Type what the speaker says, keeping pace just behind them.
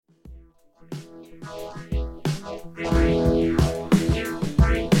Welcome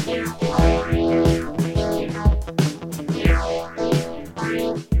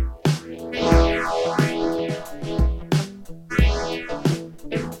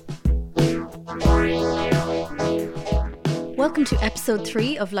to episode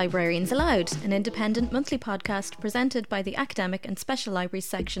 3 of Librarians Aloud, an independent monthly podcast presented by the Academic and Special Libraries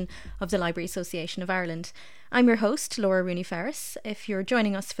section of the Library Association of Ireland. I'm your host, Laura Rooney-Ferris. If you're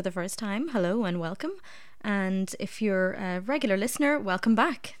joining us for the first time, hello and welcome. And if you're a regular listener, welcome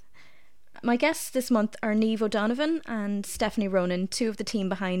back. My guests this month are Niamh O'Donovan and Stephanie Ronan, two of the team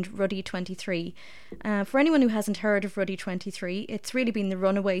behind Ruddy 23. For anyone who hasn't heard of Ruddy 23, it's really been the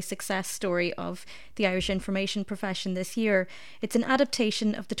runaway success story of the Irish information profession this year. It's an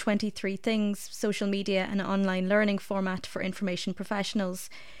adaptation of the 23 Things social media and online learning format for information professionals.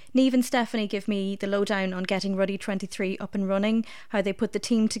 Niamh and Stephanie give me the lowdown on getting Ruddy 23 up and running, how they put the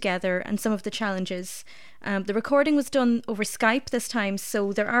team together and some of the challenges. The recording was done over Skype this time,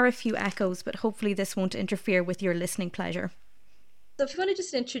 so there are a few echoes, but hopefully this won't interfere with your listening pleasure. So if you want to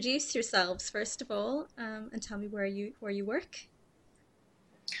just introduce yourselves first of all, and tell me where you work.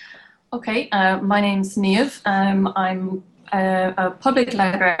 Okay, my name's Niamh. I'm a public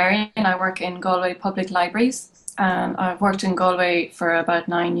librarian. I work in Galway Public Libraries. I've worked in Galway for about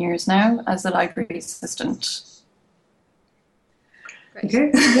 9 years now as a library assistant. Great.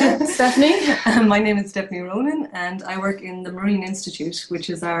 Okay, yeah, Stephanie. My name is Stephanie Ronan and I work in the Marine Institute, which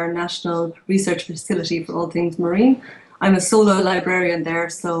is our national research facility for all things marine. I'm a solo librarian there,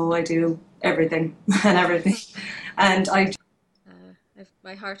 so I do everything and everything. And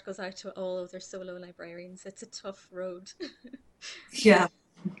my heart goes out to all of their solo librarians. It's a tough road. Yeah.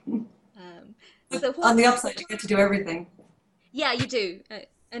 So on the upside, you get to do everything. Yeah, you do,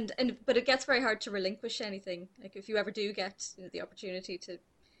 but it gets very hard to relinquish anything. Like if you ever do get the opportunity to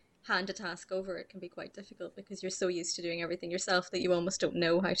hand a task over, it can be quite difficult because you're so used to doing everything yourself that you almost don't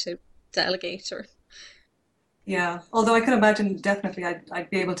know how to delegate or. Yeah, although I can imagine definitely I'd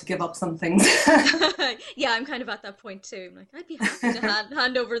be able to give up some things. Yeah, I'm kind of at that point too. I'm like, I'd be happy to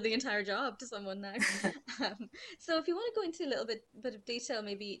hand over the entire job to someone now. So if you want to go into a little bit of detail,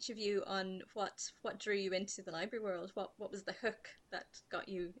 maybe each of you, on what drew you into the library world, what was the hook that got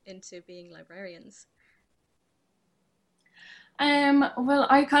you into being librarians? Well,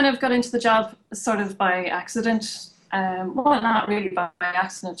 I kind of got into the job sort of by accident. Well, not really by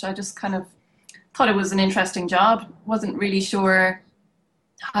accident. I just kind of thought it was an interesting job. Wasn't really sure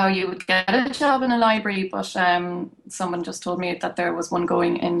how you would get a job in a library, but someone just told me that there was one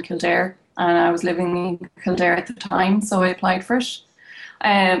going in Kildare, and I was living in Kildare at the time, so I applied for it.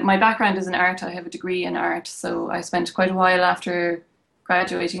 My background is in art. I have a degree in art, so I spent quite a while after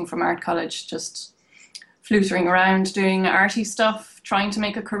graduating from art college just floutering around doing arty stuff, trying to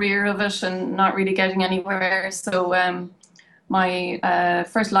make a career of it and not really getting anywhere. So my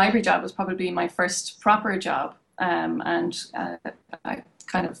first library job was probably my first proper job, and I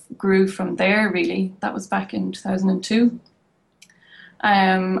kind of grew from there, really. That was back in 2002.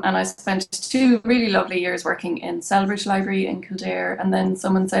 And I spent 2 really lovely years working in Celbridge Library in Kildare, and then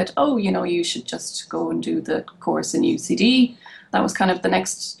someone said, oh, you should just go and do the course in UCD. That was kind of the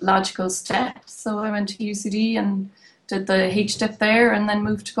next logical step. So I went to UCD and did the HDIP there, and then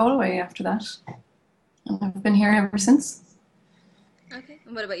moved to Galway after that. And I've been here ever since. Okay,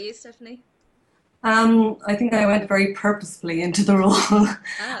 and what about you, Stephanie? I think I went very purposefully into the role. Ah.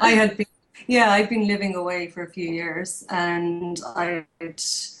 I'd been living away for a few years, and I'd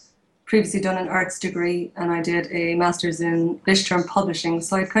previously done an arts degree, and I did a master's in literature and publishing.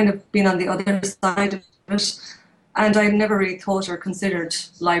 So I'd kind of been on the other side of it, and I'd never really thought or considered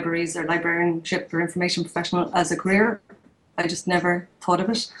libraries or librarianship or information professional as a career. I just never thought of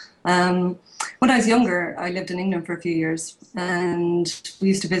it. When I was younger, I lived in England for a few years, and we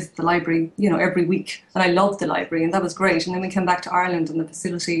used to visit the library, every week, and I loved the library, and that was great. And then we came back to Ireland, and the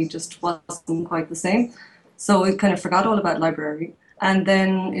facility just wasn't quite the same. So I kind of forgot all about library. And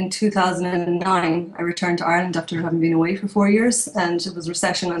then in 2009, I returned to Ireland after having been away for 4 years, and it was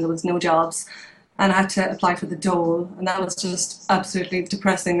recession and there was no jobs. And I had to apply for the Dole, and that was just absolutely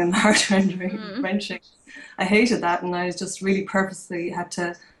depressing and heart-wrenching. I hated that, and I was just really purposely had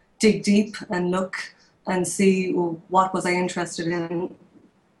to dig deep and look and see, well, what was I interested in,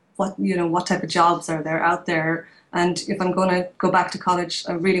 what type of jobs are there out there, and if I'm going to go back to college,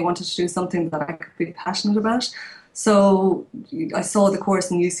 I really wanted to do something that I could be passionate about. So I saw the course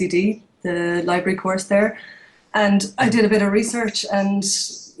in UCD, the library course there, and I did a bit of research, and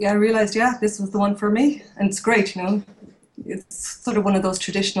I realized, this was the one for me, and it's great, It's sort of one of those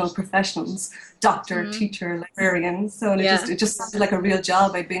traditional professions, doctor, teacher, librarian. So it just sounded like a real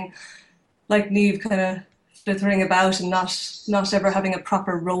job. I'd been like Neve, kind of flithering about and not ever having a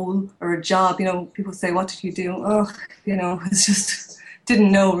proper role or a job. You know, people say, "What did you do?" Oh, you know, it's just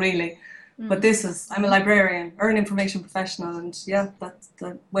didn't know really. But this is, I'm a librarian or an information professional, and yeah, that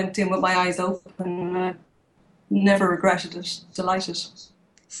went in with my eyes open. Never regretted it. Delighted.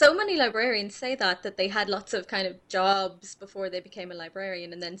 So many librarians say that they had lots of kind of jobs before they became a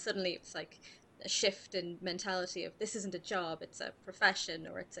librarian, and then suddenly it's like a shift in mentality of this isn't a job, it's a profession,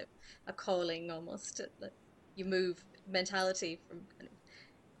 or it's a calling almost. Like, you move mentality from kind of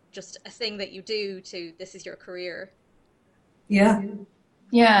just a thing that you do to this is your career. Yeah.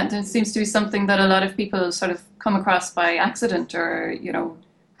 Yeah, there seems to be something that a lot of people sort of come across by accident or, you know,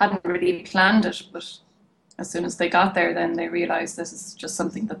 hadn't really planned it, but as soon as they got there, then they realized this is just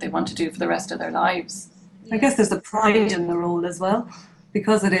something that they want to do for the rest of their lives. I guess there's a pride in the role as well,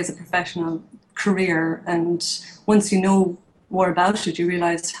 because it is a professional career, and once you know more about it, you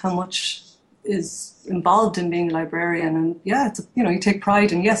realize how much is involved in being a librarian. And yeah, it's, you know, you take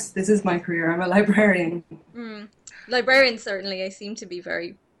pride in, yes, this is my career, I'm a librarian. Librarians certainly, I seem to be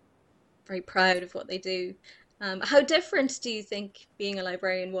very, very proud of what they do. How different do you think being a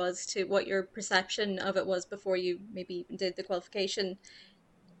librarian was to what your perception of it was before you maybe even did the qualification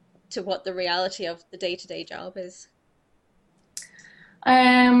to what the reality of the day-to-day job is?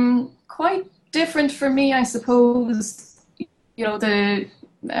 Quite different for me, I suppose. You know, the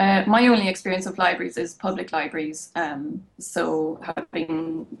my only experience of libraries is public libraries. So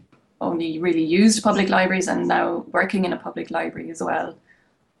having only really used public libraries and now working in a public library as well.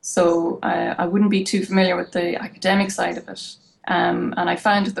 So I wouldn't be too familiar with the academic side of it. And I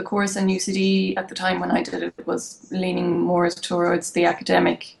found the course in UCD at the time when I did it was leaning more towards the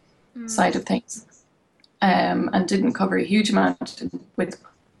academic side of things, and didn't cover a huge amount with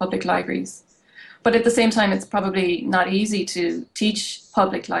public libraries. But at the same time, it's probably not easy to teach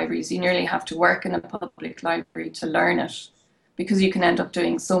public libraries. You nearly have to work in a public library to learn it, because you can end up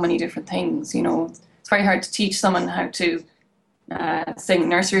doing so many different things. You know, it's very hard to teach someone how to sing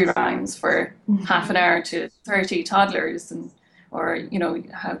nursery rhymes for half an hour to 30 toddlers, and or you know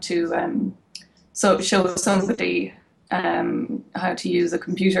how to show somebody how to use a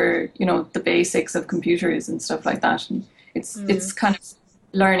computer, you know, the basics of computers and stuff like that. And it's kind of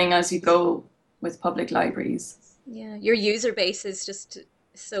learning as you go with public libraries. Yeah, your user base is just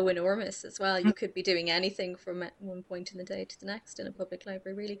so enormous as well. You could be doing anything from one point in the day to the next in a public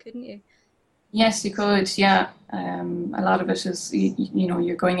library, really, couldn't you? Yes, you could. Yeah, a lot of it is you know,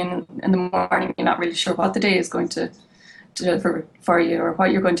 you're going in the morning, you're not really sure what the day is going to deliver for you or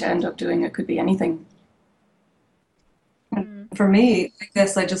what you're going to end up doing. It could be anything. For me, I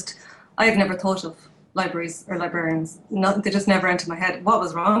guess I've never thought of libraries or librarians. Not, they just never entered my head. What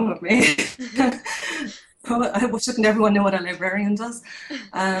was wrong with me? Shouldn't everyone know what a librarian does?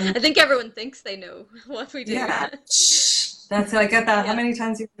 I think everyone thinks they know what we do. Yeah, that's it. I get that. How many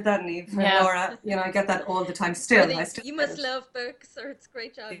times you heard that, Neve? Yeah. Laura, you know, I get that all the time. Still, I still You get must it. love books, or it's a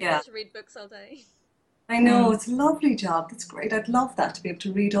great job. You Yeah. get to read books all day. I know, it's a lovely job. That's great. I'd love that, to be able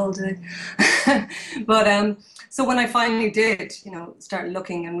to read all day. But so when I finally did, you know, start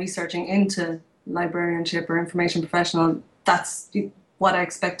looking and researching into librarianship or information professional, that's what I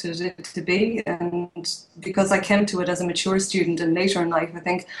expected it to be. And because I came to it as a mature student and later in life, I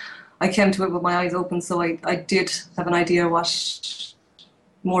think I came to it with my eyes open. So I did have an idea what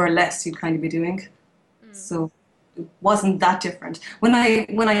more or less you'd kind of be doing. So it wasn't that different. When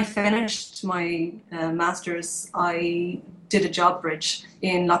I finished my master's, I did a job bridge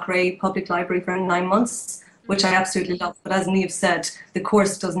in Loughrea Public Library for 9 months, which I absolutely loved. But as Neve said, the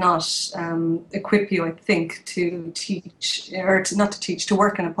course does not equip you, I think, to teach, or not to teach, to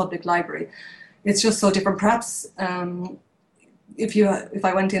work in a public library. It's just so different. Perhaps if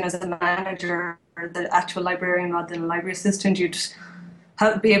I went in as a manager or the actual librarian rather than a library assistant, you'd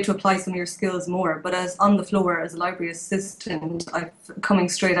be able to apply some of your skills more. But as on the floor as a library assistant, coming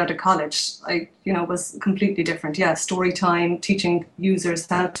straight out of college, I was completely different. Yeah, story time, teaching users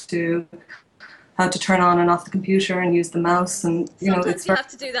how to turn on and off the computer and use the mouse, and Sometimes you have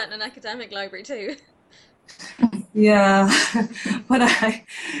to do that in an academic library too. Yeah, but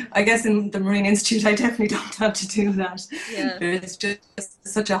I guess in the Marine Institute, I definitely don't have to do that. Yeah. There's just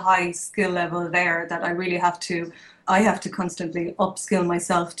such a high skill level there that I really have to constantly upskill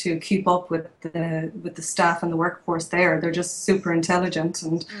myself to keep up with the staff and the workforce there. They're just super intelligent,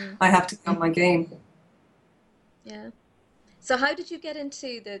 and I have to be on my game. Yeah. So how did you get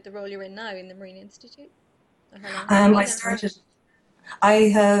into the role you're in now in the Marine Institute? Or how long have you I been there? started.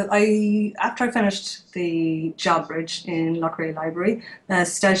 After I finished the job bridge in Loughrea Library, a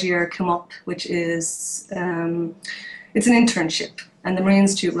stagiaire came up, which is it's an internship. And the Marine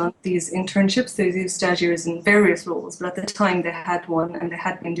Institute run these internships. They do stagiaires in various roles, but at the time they had one, and they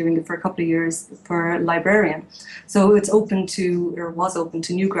had been doing it for a couple of years for a librarian. So it's open to, or was open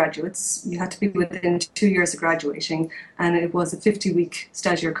to, new graduates. You had to be within 2 years of graduating, and it was a 50-week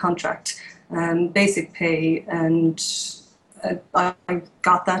stagiaire contract, basic pay, and I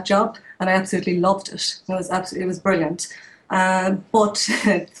got that job, and I absolutely loved it. It was brilliant. But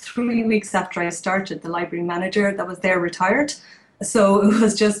 3 weeks after I started, the library manager that was there retired. So it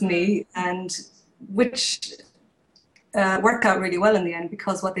was just me, and which worked out really well in the end,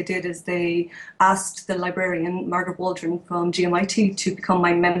 because what they did is they asked the librarian, Margaret Waldron from GMIT, to become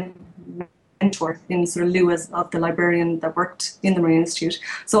my mentor in sort of lieu of the librarian that worked in the Marine Institute.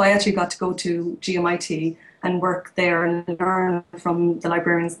 So I actually got to go to GMIT and work there and learn from the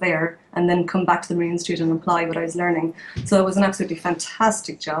librarians there, and then come back to the Marine Institute and apply what I was learning. So it was an absolutely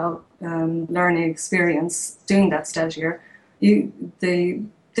fantastic job, learning experience doing that stagiaire. They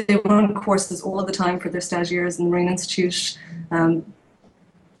run courses all the time for their stagiaires in the Marine Institute.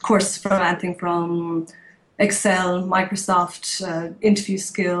 Courses from anything from Excel, Microsoft, interview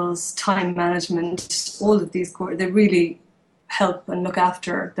skills, time management, all of these courses. They really help and look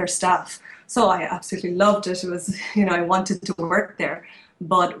after their staff. So I absolutely loved it. It was, I wanted to work there.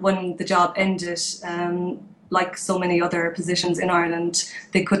 But when the job ended, like so many other positions in Ireland,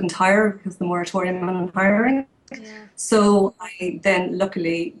 they couldn't hire because the moratorium on hiring. Yeah. So I then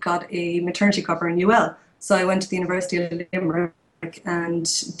luckily got a maternity cover in UL. So I went to the University of Limerick and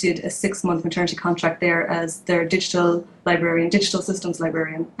did a 6-month maternity contract there as their digital librarian, digital systems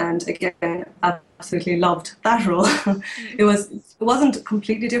librarian. And again, absolutely loved that role. It wasn't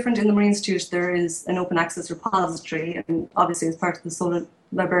completely different. In the Marine Institute, there is an open access repository, and obviously as part of the solo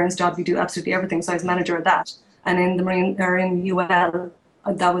librarian's job, you do absolutely everything. So I was manager of that. And in the in UL,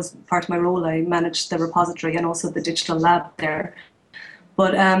 that was part of my role. I managed the repository and also the digital lab there.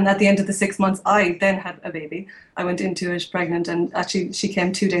 But at the end of the 6 months, I then had a baby. I went into it pregnant, and actually she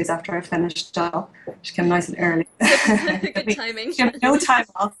came 2 days after I finished up. She came nice and early. Good timing. She had no time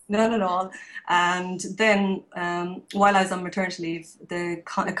off, none at all. And then while I was on maternity leave,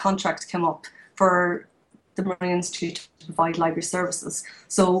 a contract came up for the Marine Institute to provide library services.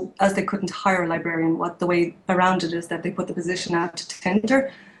 So as they couldn't hire a librarian, the way around it is that they put the position out to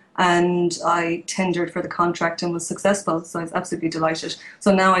tender, and I tendered for the contract and was successful. So I was absolutely delighted.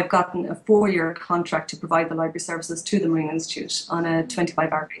 So now I've gotten a 4-year contract to provide the library services to the Marine Institute on a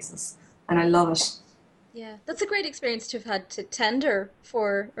 25-hour basis, and I love it. Yeah, that's a great experience to have had to tender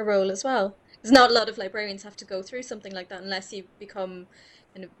for a role as well. There's not a lot of librarians have to go through something like that unless you become,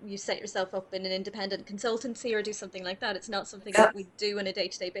 you set yourself up in an independent consultancy or do something like that. It's not something that we do on a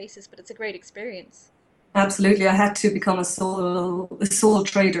day-to-day basis, but it's a great experience. Absolutely. I had to become a sole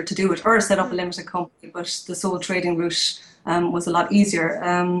trader to do it, or set up a limited company, but the sole trading route was a lot easier.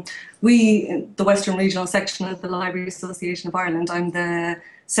 The Western Regional Section of the Library Association of Ireland, I'm the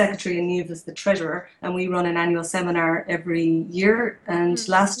secretary and Niamh is the treasurer, and we run an annual seminar every year. And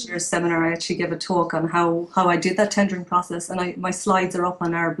last year's seminar, I actually gave a talk on how I did that tendering process, and my slides are up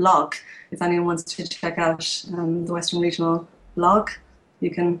on our blog. If anyone wants to check out the Western Regional blog,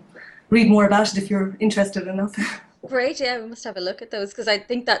 you can read more about it if you're interested enough. Great, yeah, we must have a look at those, because I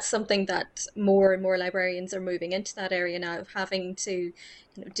think that's something that more and more librarians are moving into that area now, of having to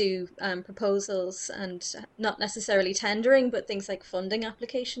do proposals and not necessarily tendering, but things like funding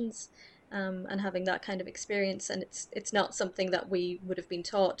applications, and having that kind of experience. And it's not something that we would have been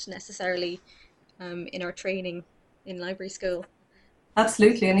taught necessarily in our training in library school.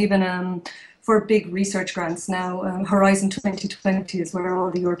 Absolutely, and even for big research grants now, Horizon 2020 is where all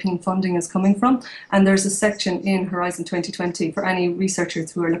the European funding is coming from, and there's a section in Horizon 2020 for any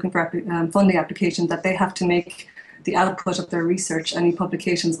researchers who are looking for funding application that they have to make the output of their research, any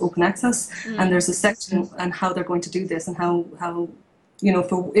publications, open access, and there's a section on how they're going to do this and how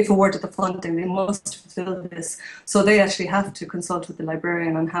if awarded the funding, they must fulfill this. So they actually have to consult with the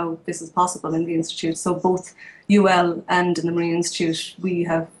librarian on how this is possible in the Institute. So both UL and in the Marine Institute, we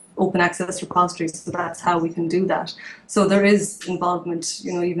have open access repositories, so that's how we can do that. So there is involvement,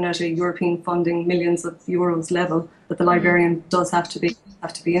 even at a European funding, millions of euros level, that the librarian does have to be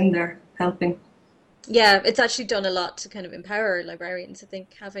in there helping. Yeah, it's actually done a lot to kind of empower librarians, I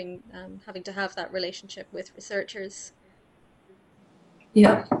think, having to have that relationship with researchers.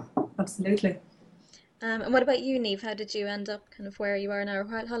 Yeah, absolutely. And what about you, Niamh? How did you end up kind of where you are now?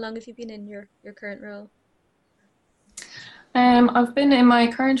 How long have you been in your current role? I've been in my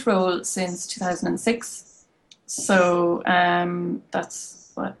current role since 2006. So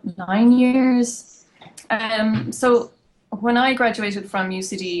that's 9 years. So when I graduated from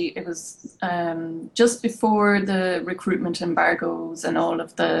UCD, it was just before the recruitment embargoes and all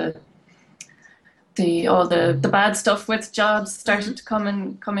of the bad stuff with jobs started to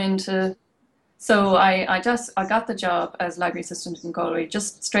come into. So I got the job as library assistant in Galway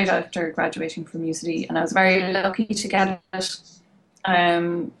just straight after graduating from UCD, and I was very lucky to get it.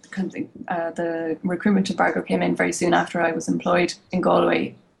 The recruitment embargo came in very soon after I was employed in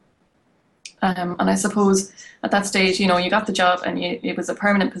Galway. And I suppose at that stage, you got the job and it was a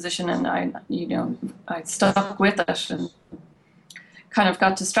permanent position, and I stuck with it and kind of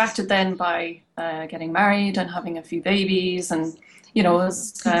got distracted then by getting married and having a few babies, and it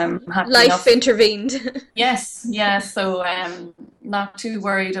was life enough. Intervened. Yes. So not too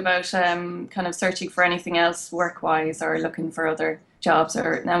worried about kind of searching for anything else work-wise or looking for other jobs,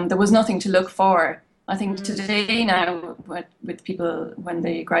 now there was nothing to look for. I think today now with people when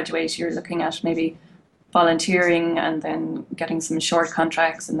they graduate, you're looking at maybe volunteering and then getting some short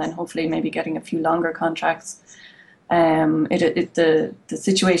contracts and then hopefully maybe getting a few longer contracts. The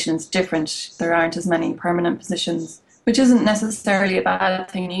situation is different. There aren't as many permanent positions, which isn't necessarily a bad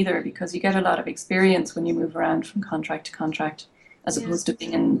thing either, because you get a lot of experience when you move around from contract to contract, as opposed to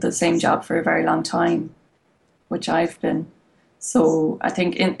being in the same job for a very long time, which I've been. So I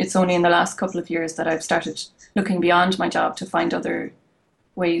think it's only in the last couple of years that I've started looking beyond my job to find other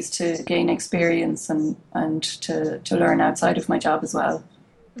ways to gain experience and to learn outside of my job as well.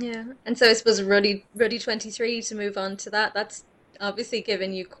 Yeah, and so I suppose Ruddy 23 to move on to that. That's obviously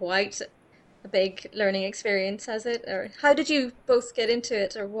given you quite a big learning experience, has it? Or how did you both get into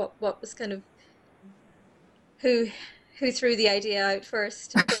it, or what was kind of who threw the idea out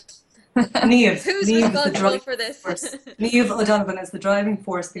first? Niamh. Who's responsible for this? Niamh O'Donovan is the driving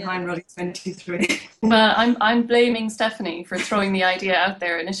force behind Ruddy 23. Well, I'm blaming Stephanie for throwing the idea out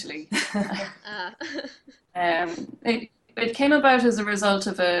there initially. It came about as a result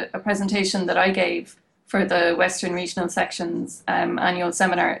of a presentation that I gave for the Western Regional Section's annual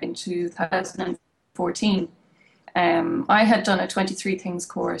seminar in 2014. I had done a 23 Things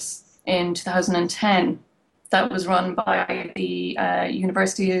course in 2010 that was run by the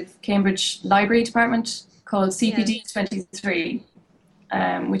University of Cambridge Library Department called CPD 23,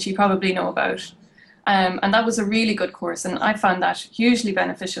 which you probably know about. And that was a really good course, and I found that hugely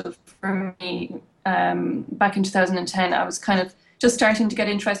beneficial for me. Back in 2010, I was kind of just starting to get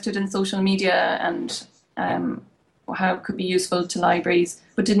interested in social media and how it could be useful to libraries,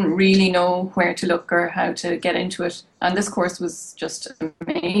 but didn't really know where to look or how to get into it. And this course was just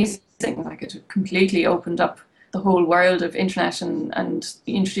amazing. Like, it completely opened up the whole world of internet and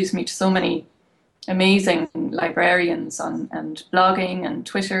introduced me to so many amazing librarians and blogging and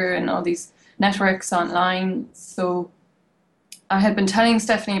Twitter and all these networks online. So I had been telling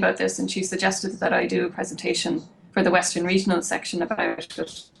Stephanie about this, and she suggested that I do a presentation for the Western Regional section about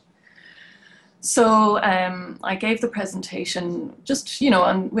it. So I gave the presentation just,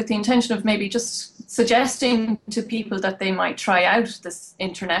 and with the intention of maybe just suggesting to people that they might try out this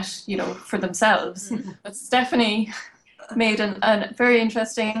internet, for themselves. But Stephanie made a very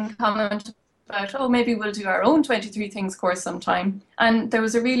interesting comment about, maybe we'll do our own 23 Things course sometime. And there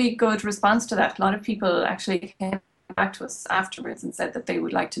was a really good response to that. A lot of people actually came back to us afterwards and said that they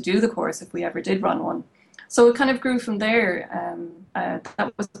would like to do the course if we ever did run one. So it kind of grew from there.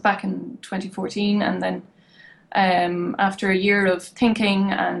 That was back in 2014, and then after a year of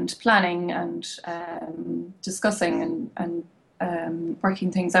thinking and planning and discussing and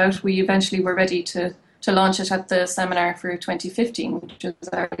working things out, we eventually were ready to launch it at the seminar for 2015, which was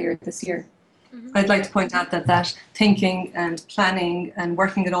earlier this year. I'd like to point out that thinking and planning and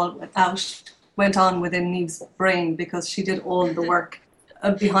working it all out went on within Niamh's brain, because she did all the work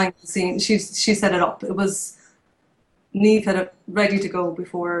behind the scenes. She set it up. It was Niamh had it ready to go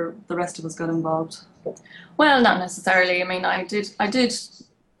before the rest of us got involved. Well, not necessarily. I mean, I did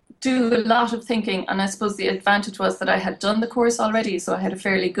do a lot of thinking, and I suppose the advantage was that I had done the course already, so I had a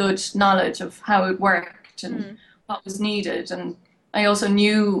fairly good knowledge of how it worked and what was needed, and I also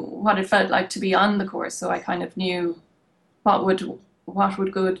knew what it felt like to be on the course, so I kind of knew what would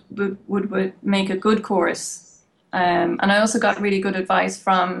make a good course. And I also got really good advice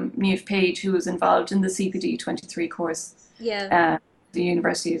from Niamh Page, who was involved in the CPD 23 course at the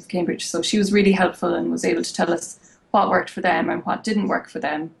University of Cambridge. So she was really helpful and was able to tell us what worked for them and what didn't work for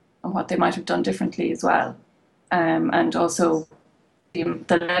them and what they might have done differently as well. And also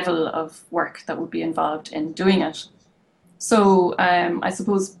the level of work that would be involved in doing it. So I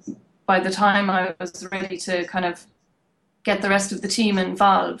suppose by the time I was ready to kind of get the rest of the team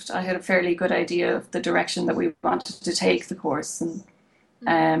involved, I had a fairly good idea of the direction that we wanted to take the course. And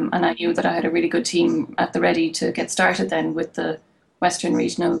And I knew that I had a really good team at the ready to get started then with the Western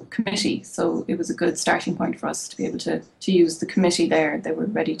Regional Committee. So it was a good starting point for us to be able to use the committee there. They were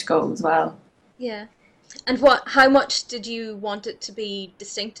ready to go as well. Yeah. And how much did you want it to be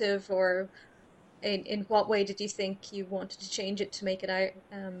distinctive, or in what way did you think you wanted to change it to make it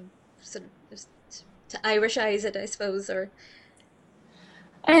sort of to Irishize it, I suppose, or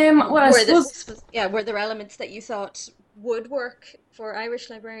well, I suppose, were there elements that you thought would work for Irish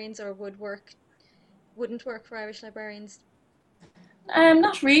librarians or wouldn't work for Irish librarians?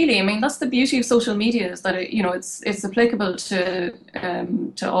 Not really. I mean, that's the beauty of social media, is that it's applicable to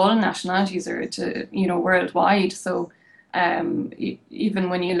all nationalities, or to worldwide. So even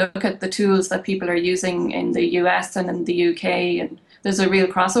when you look at the tools that people are using in the US and in the UK, and there's a real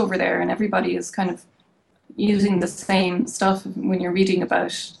crossover there, and everybody is kind of using the same stuff. When you're reading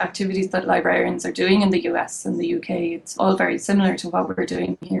about activities that librarians are doing in the US and the UK, it's all very similar to what we're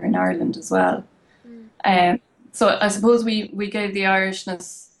doing here in Ireland as well. So I suppose we gave the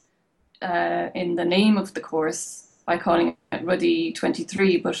Irishness in the name of the course by calling it Ruddy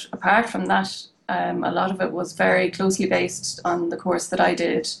 23, but apart from that, a lot of it was very closely based on the course that I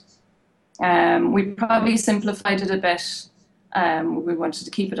did. We probably simplified it a bit. We wanted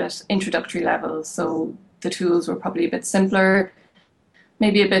to keep it at introductory level, so the tools were probably a bit simpler,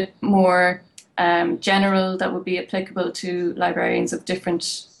 maybe a bit more general, that would be applicable to librarians of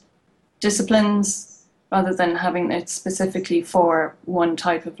different disciplines, rather than having it specifically for one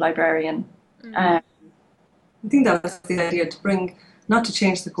type of librarian. I think that was the idea, to bring, not to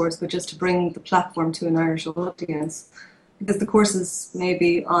change the course, but just to bring the platform to an Irish audience. Because the courses may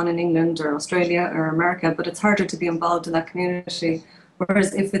be on in England or Australia or America, but it's harder to be involved in that community.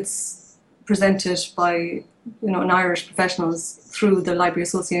 Whereas if it's presented by an Irish professionals through the Library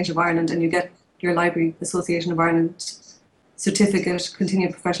Association of Ireland, and you get your Library Association of Ireland certificate,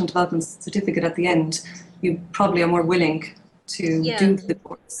 continued professional development certificate at the end, you probably are more willing to do the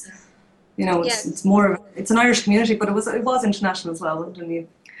course. It's more, it's an Irish community, but it was international as well, didn't you?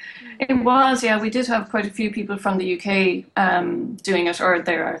 It was, yeah. We did have quite a few people from the UK doing it, or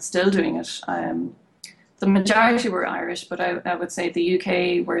they are still doing it. The majority were Irish, but I would say the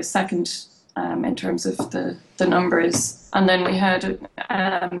UK were second in terms of the numbers. And then we had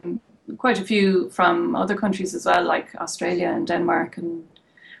quite a few from other countries as well, like Australia and Denmark, and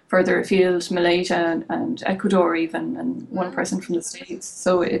further afield, Malaysia and Ecuador even, and one person from the States.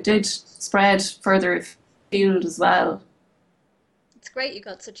 So it did spread further afield as well. It's great you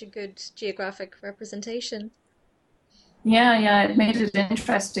got such a good geographic representation. Yeah, it made it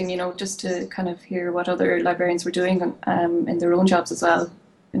interesting, just to kind of hear what other librarians were doing in their own jobs as well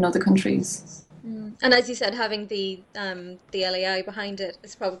in other countries. And as you said, having the LAI behind it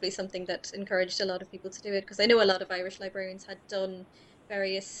is probably something that encouraged a lot of people to do it, because I know a lot of Irish librarians had done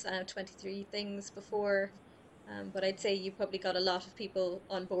various 23 things before, but I'd say you probably got a lot of people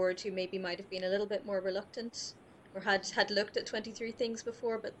on board who maybe might have been a little bit more reluctant, or had looked at 23 things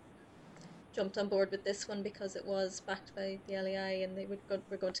before, but jumped on board with this one because it was backed by the LAI, and they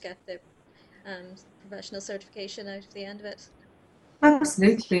were going to get the professional certification out of the end of it.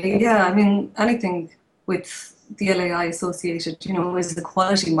 Absolutely, yeah. I mean, anything with the LAI associated, is the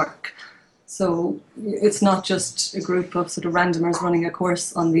quality mark. So it's not just a group of sort of randomers running a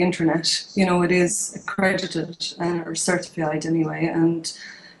course on the internet. It is accredited or certified anyway, and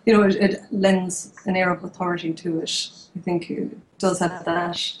it lends an air of authority to it. I think it does have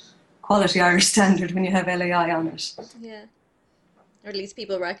that quality Irish standard when you have LAI on it. Yeah. Or at least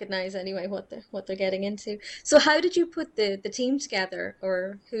people recognise anyway what they're getting into. So how did you put the team together,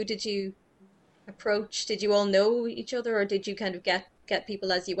 or who did you approach? Did you all know each other, or did you kind of get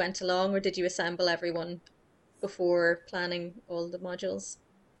people as you went along, or did you assemble everyone before planning all the modules?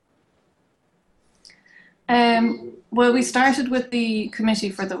 Well, we started with the committee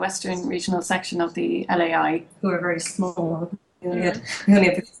for the Western Regional section of the LAI. Who are very small. We only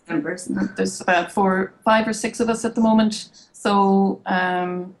have 50 members. There's about 5 or 6 of us at the moment. So,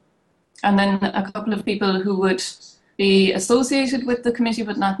 and then a couple of people who would be associated with the committee,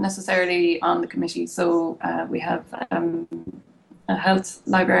 but not necessarily on the committee. So we have a health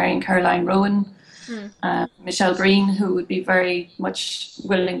librarian, Caroline Rowan, Michelle Green, who would be very much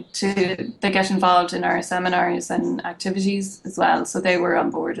willing to, they get involved in our seminars and activities as well. So they were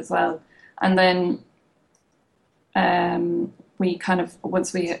on board as well. And then we kind of,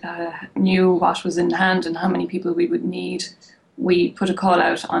 once we knew what was in hand and how many people we would need, we put a call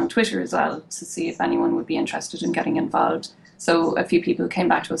out on Twitter as well to see if anyone would be interested in getting involved. So a few people came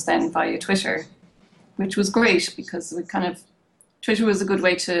back to us then via Twitter, which was great, because we kind of, Twitter was a good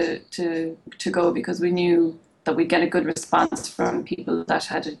way to go, because we knew that we get a good response from people that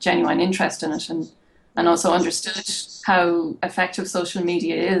had a genuine interest in it, and also understood how effective social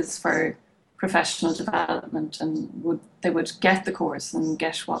media is for professional development, and they would get the course and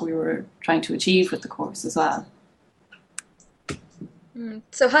get what we were trying to achieve with the course as well.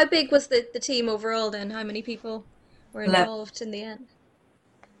 So how big was the team overall then? How many people were involved in the end?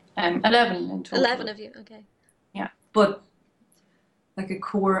 11 in total. 11 of you, okay. Yeah. But like a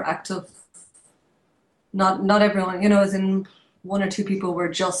core active, not everyone, you know, as in one or two people were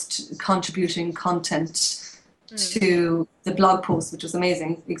just contributing content to the blog post, which was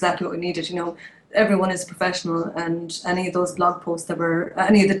amazing, exactly what we needed. You know, everyone is professional, and any of those blog posts that were,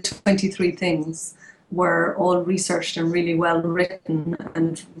 any of the 23 things were all researched and really well written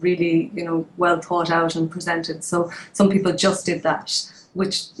and really, you know, well thought out and presented. So some people just did that,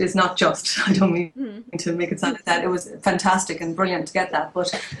 which is not just, I don't mean to make it sound like that. It was fantastic and brilliant to get that,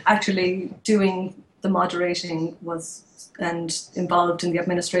 but actually doing the moderating and involved in the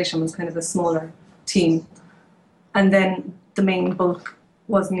administration was kind of a smaller team. And then the main bulk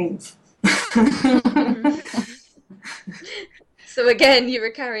was Niamh. So again, you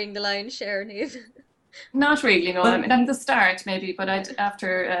were carrying the lion's share, Niamh. Not really, no. I mean, at the start, maybe, but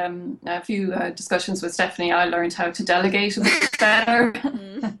after a few discussions with Stephanie, I learned how to delegate a bit better.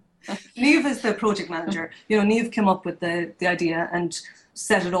 Niamh is the project manager. You know, Niamh came up with the idea and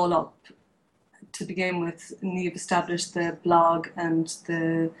set it all up. To begin with, Niamh established the blog and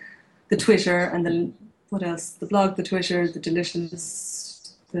the Twitter and what else? The blog, the Twitter, the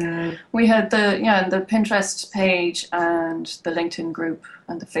Delicious. We had the Pinterest page and the LinkedIn group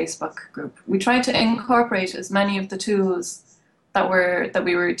and the Facebook group. We tried to incorporate as many of the tools that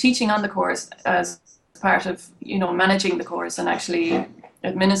we were teaching on the course as part of, you know, managing the course and actually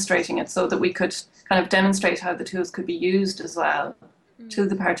administrating it, so that we could kind of demonstrate how the tools could be used as well to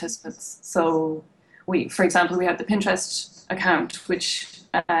the participants. So for example, we had the Pinterest account, which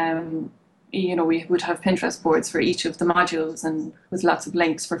you know, we would have Pinterest boards for each of the modules and with lots of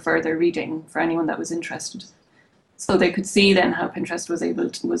links for further reading for anyone that was interested. So they could see then how Pinterest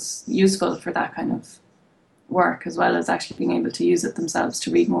was useful for that kind of work, as well as actually being able to use it themselves to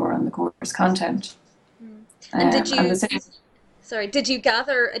read more on the course content. And did you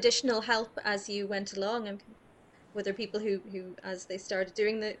gather additional help as you went along? Were there people who as they started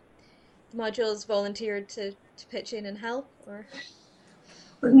doing the modules, volunteered to pitch in and help, or?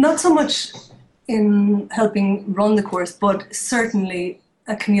 Not so much in helping run the course, but certainly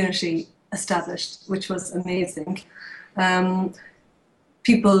a community established, which was amazing.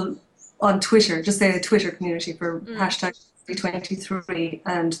 People on Twitter, just say a Twitter community for hashtag 323,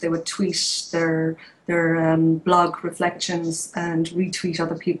 and they would tweet their blog reflections and retweet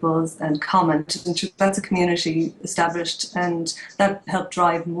other people's and comment. And that's a community established, and that helped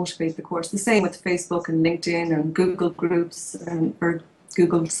drive and motivate the course. The same with Facebook and LinkedIn and Google groups or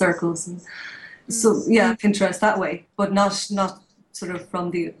Google circles. And so yeah, Pinterest that way, but not sort of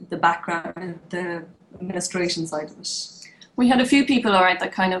from the background, the administration side of it. We had a few people, all right,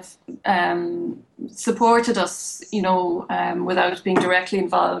 that kind of supported us, you know, without being directly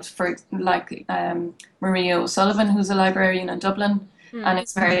involved. For like Maria O'Sullivan, who's a librarian in Dublin, and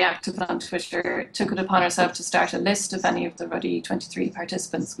is very active on Twitter, took it upon herself to start a list of any of the Ruddy 23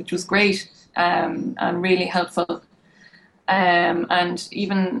 participants, which was great and really helpful. And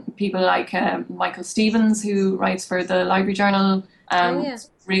even people like Michael Stevens, who writes for the Library Journal,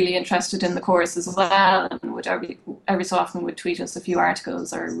 really interested in the course as well, and would every so often would tweet us a few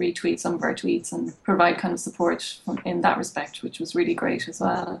articles or retweet some of our tweets and provide kind of support in that respect, which was really great as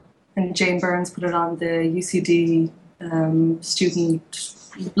well. And Jane Burns put it on the UCD student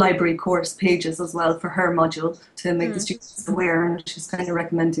library course pages as well for her module to make the students aware, and she's kind of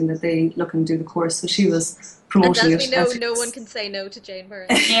recommending that they look and do the course. So she was promoting it. And as we know, no one can say no to Jane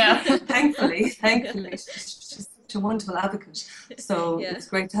Burns. Yeah, thankfully, she's such a wonderful advocate. So it's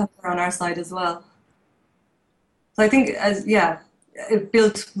great to have her on our side as well. So I think it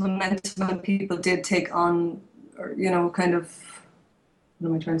built momentum, and people did take on, or, you know, kind of, what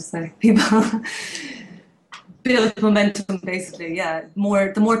am I trying to say? People built momentum, basically. Yeah,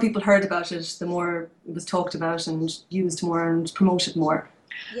 the more people heard about it, the more it was talked about and used more and promoted more.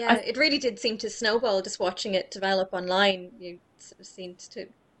 Yeah, it really did seem to snowball just watching it develop online. You sort of seemed to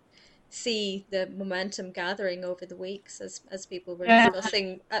see the momentum gathering over the weeks as people were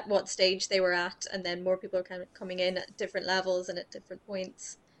discussing at what stage they were at, and then more people are kind of coming in at different levels and at different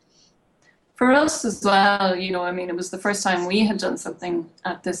points. For us as well, you know, I mean, it was the first time we had done something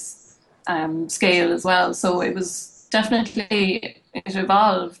at this scale as well. So it was definitely, it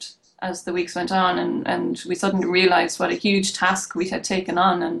evolved as the weeks went on, and we suddenly realised what a huge task we had taken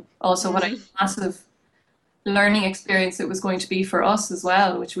on, and also what a massive learning experience it was going to be for us as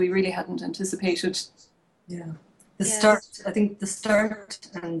well, which we really hadn't anticipated. Yeah. The start, I think the start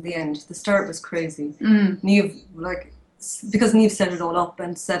and the end. The start was crazy. Niamh, because Niamh set it all up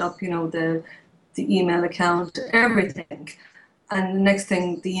and set up, the email account, everything. And the next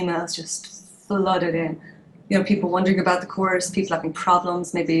thing, the emails just flooded in. People wondering about the course, people having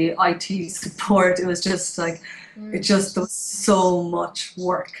problems, maybe IT support. It was just like, there was so much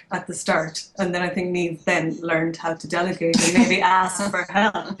work at the start. And then I think Niamh then learned how to delegate and maybe ask for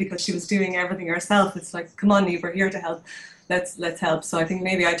help because she was doing everything herself. It's like, come on, Niamh, we're here to help. Let's help. So I think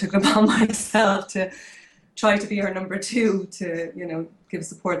maybe I took it upon myself to try to be her number two to, give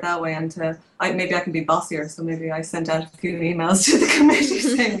support that way. And maybe I can be bossier. So maybe I sent out a few emails to the committee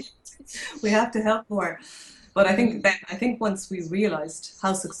saying, we have to help more. But I think once we realised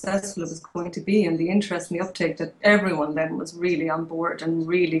how successful it was going to be and the interest and the uptake, that everyone then was really on board and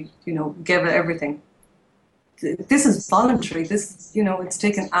really, gave it everything. This is voluntary. This, it's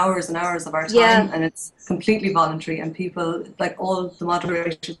taken hours and hours of our time, and it's completely voluntary. And people, like all the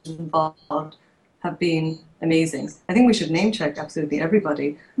moderators involved, have been amazing. I think we should name check absolutely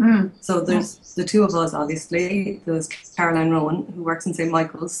everybody. So there's the two of us, obviously. There's Caroline Rowan, who works in St.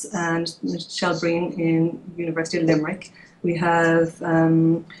 Michael's, and Michelle Breen in University of Limerick. We have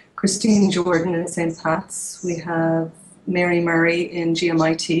Christine Jordan in St. Pat's. We have Mary Murray in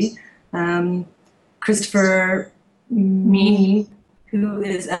GMIT. Christopher Mee, who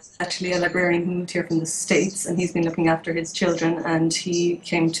is actually a librarian who moved here from the States, and he's been looking after his children, and he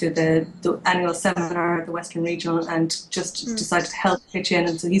came to the annual seminar at the Western Regional and just decided to help pitch in,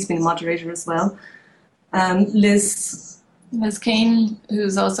 and so he's been a moderator as well. Liz Kane,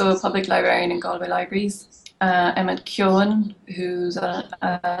 who's also a public librarian in Galway Libraries. Emmett Keown, who's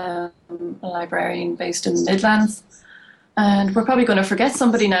a librarian based in the Midlands. And we're probably going to forget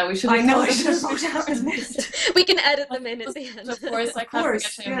somebody now. We should. I know. I should have wrote down his list. We can edit them in at the end. Of course, I can't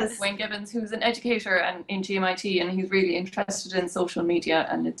forget him. Yes. Wayne Gibbons, who's an educator and in GMIT, and he's really interested in social media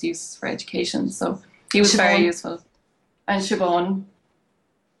and its use for education. So he was very useful. And Siobhan,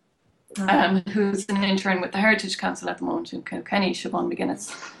 who's an intern with the Heritage Council at the moment in Kilkenny, Siobhan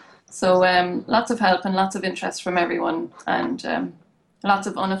McGuinness. So lots of help and lots of interest from everyone, and lots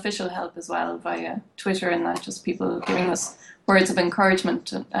of unofficial help as well via Twitter, and that just people giving us words of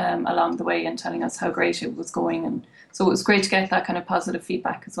encouragement along the way and telling us how great it was going. And so it was great to get that kind of positive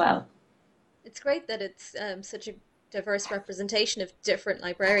feedback as well. It's great that it's such a diverse representation of different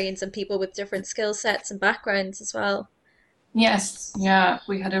librarians and people with different skill sets and backgrounds as well. Yes, yeah,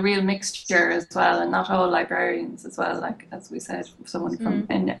 we had a real mixture as well, and not all librarians as well, like as we said, someone from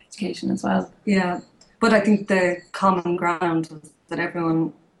in education as well. Yeah, but I think the common ground was that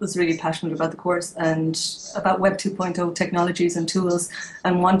everyone was really passionate about the course and about Web 2.0 technologies and tools,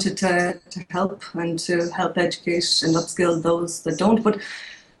 and wanted to help and to help educate and upskill those that don't. But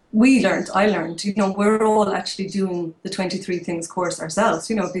I learned, we're all actually doing the 23 Things course ourselves,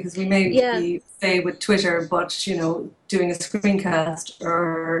 because we may be, say, with Twitter, but, doing a screencast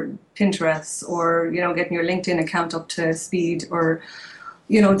or Pinterest or, getting your LinkedIn account up to speed, or,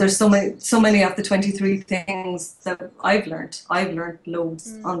 there's so many of the 23 things that I've learned. I've learned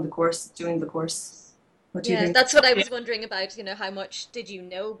loads on the course, doing the course. What do you think? That's what I was wondering about, how much did you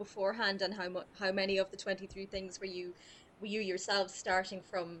know beforehand, and how many of the 23 things were you yourselves starting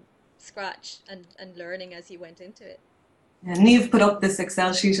from scratch and learning as you went into it? And Niamh put up this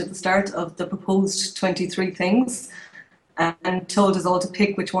Excel sheet at the start of the proposed 23 things and told us all to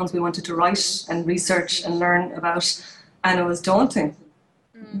pick which ones we wanted to write and research and learn about, and it was daunting.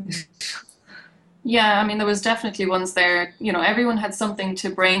 Yeah, I mean, there was definitely ones there, everyone had something to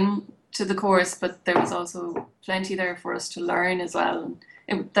bring to the course, but there was also plenty there for us to learn as well.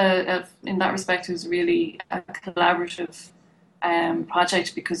 In that respect, it was really a collaborative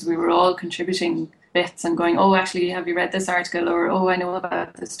project, because we were all contributing bits and going, oh, actually, have you read this article? Or, oh, I know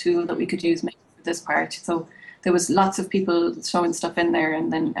about this tool that we could use maybe for this part. So there was lots of people showing stuff in there,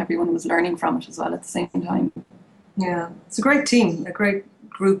 and then everyone was learning from it as well at the same time. Yeah, it's a great team, a great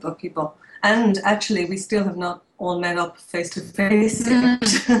group of people. And actually, we still have not all met up face to face.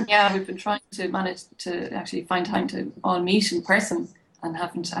 Yeah, we've been trying to manage to actually find time to all meet in person, and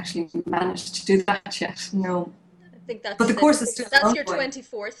haven't actually managed to do that yet. No. I think that's, but the course is still that's your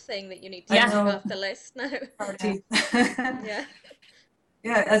 24th thing that you need to take off the list now.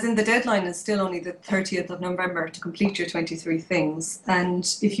 Yeah, as in the deadline is still only the 30th of November to complete your 23 things. And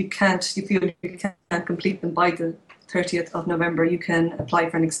if you feel you can't complete them by the 30th of November, you can apply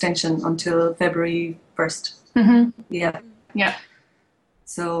for an extension until February 1st. Yeah.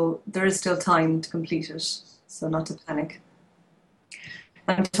 So there is still time to complete it, so not to panic.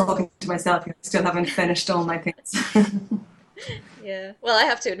 I'm talking to myself. I still haven't finished all my things. Yeah. Well, I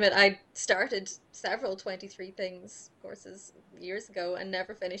have to admit, I started several 23 things courses years ago and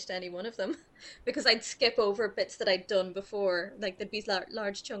never finished any one of them because I'd skip over bits that I'd done before. Like there'd be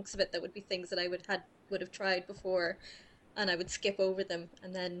large chunks of it that would be things that I would have tried before, and I would skip over them,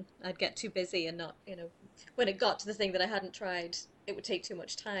 and then I'd get too busy and not, when it got to the thing that I hadn't tried, it would take too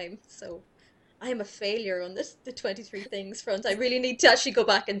much time. So I am a failure on the 23 things front. I really need to actually go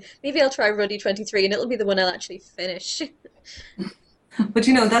back and maybe I'll try Ruddy 23 and it'll be the one I'll actually finish. But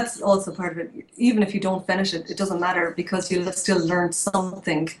that's also part of it. Even if you don't finish it, it doesn't matter because you'll have still learned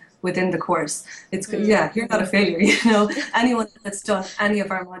something within the course. Yeah, you're not a failure. Anyone that's done any of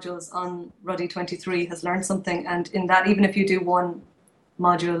our modules on Ruddy 23 has learned something, and in that, even if you do one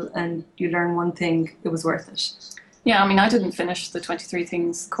module and you learn one thing, it was worth it. Yeah, I mean, I didn't finish the 23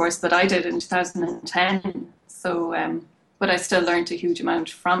 Things course that I did in 2010, so but I still learned a huge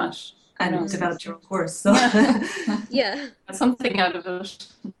amount from it. And developed your own course. So. Yeah. Something out of it.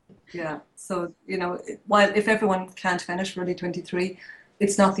 Yeah. So, while if everyone can't finish Ruddy 23,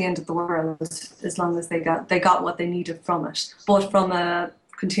 it's not the end of the world as long as they got what they needed from it. But from a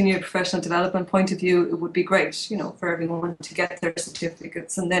continued professional development point of view, it would be great, for everyone to get their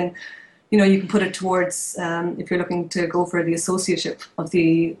certificates. And then, you can put it towards, if you're looking to go for the associateship of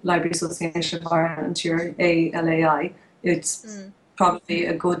the Library Association of Ireland, your ALAI, it's probably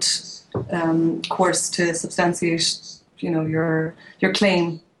a good course to substantiate, your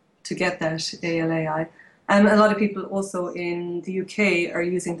claim to get that ALAI. And a lot of people also in the UK are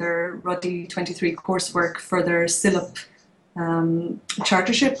using their Ruddy 23 coursework for their CILIP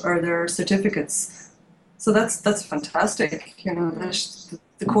chartership or their certificates. So that's fantastic. That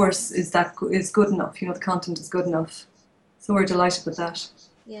the course is good enough. The content is good enough. So we're delighted with that.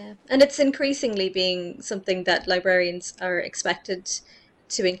 Yeah, and it's increasingly being something that librarians are expected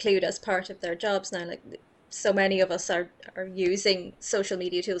to include as part of their jobs now. Like so many of us are using social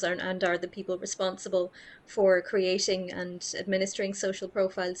media tools and are the people responsible for creating and administering social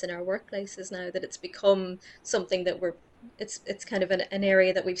profiles in our workplaces now, that it's become something that it's kind of an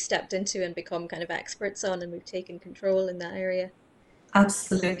area that we've stepped into and become kind of experts on, and we've taken control in that area.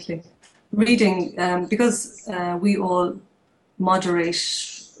 Absolutely. Reading, because we all moderate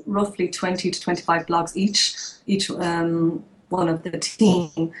roughly 20 to 25 blogs each one of the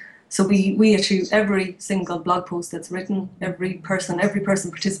team. So we issue every single blog post that's written, every person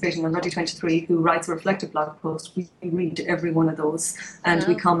participating on Ruddy 23 who writes a reflective blog post, we read every one of those and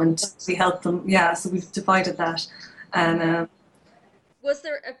we comment, we help them. Yeah, so we've divided that. And was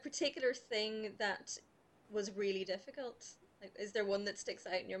there a particular thing that was really difficult? Like, is there one that sticks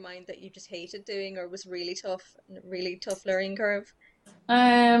out in your mind that you just hated doing or was really tough learning curve?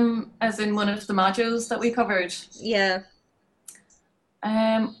 As in one of the modules that we covered. Yeah.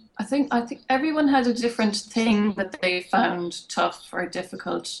 I think everyone had a different thing that they found tough or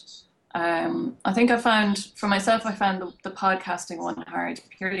difficult. I think for myself, I found the podcasting one hard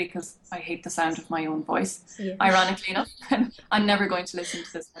purely because I hate the sound of my own voice, ironically enough. I'm never going to listen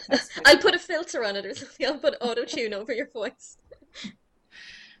to this podcast. I'll put a filter on it or something. I'll put auto-tune over your voice.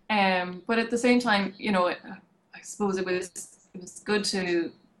 But at the same time, I suppose it was good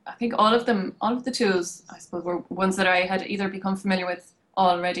to, I think all of the tools, I suppose, were ones that I had either become familiar with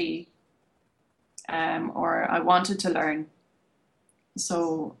already or I wanted to learn.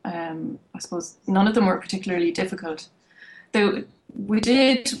 So I suppose none of them were particularly difficult. Though we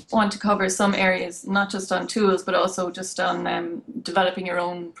did want to cover some areas, not just on tools, but also just on developing your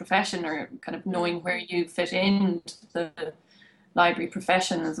own profession or kind of knowing where you fit in the library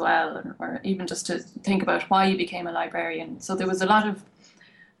profession as well, or even just to think about why you became a librarian. So there was a lot of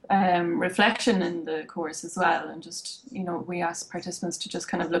reflection in the course as well, and just, we asked participants to just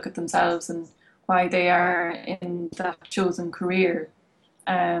kind of look at themselves and why they are in that chosen career,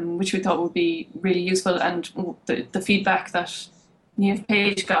 which we thought would be really useful. And the feedback that Niamh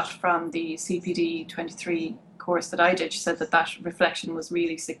Page got from the CPD 23 course that I did, she said that reflection was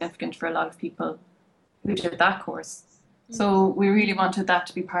really significant for a lot of people who did that course. So we really wanted that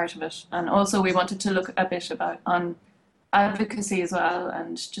to be part of it. And also we wanted to look a bit on advocacy as well,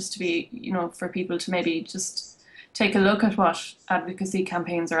 and just to be, for people to maybe just take a look at what advocacy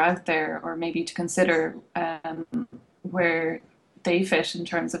campaigns are out there, or maybe to consider where they fit in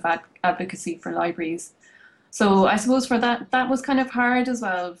terms of advocacy for libraries. So I suppose for that was kind of hard as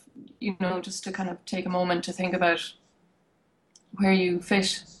well, just to kind of take a moment to think about where you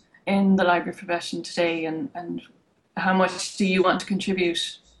fit in the library profession today, and how much do you want to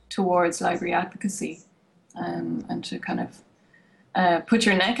contribute towards library advocacy, and to kind of put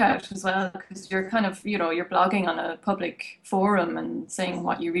your neck out as well, because you're kind of, you're blogging on a public forum and saying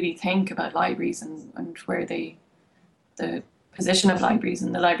what you really think about libraries, and where the position of libraries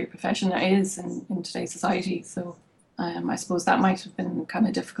and the library profession is in today's society. So I suppose that might have been kind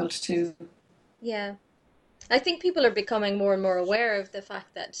of difficult too. Yeah. I think people are becoming more and more aware of the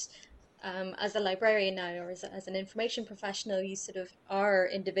fact that as a librarian now, or as an information professional, you sort of are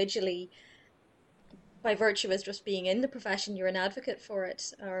individually, by virtue as just being in the profession, you're an advocate for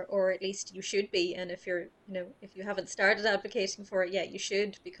it, or at least you should be. And if you're, if you haven't started advocating for it yet, you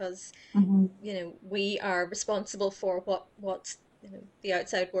should, because, Hmm. we are responsible for what the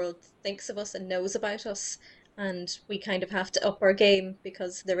outside world thinks of us and knows about us. And we kind of have to up our game,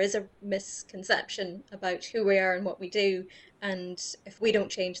 because there is a misconception about who we are and what we do. And if we don't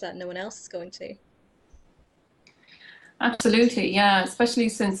change that, no one else is going to. Absolutely, yeah. Especially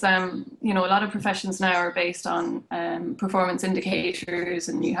since a lot of professions now are based on performance indicators,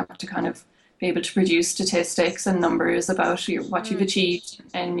 and you have to kind of be able to produce statistics and numbers about what you've Mm, achieved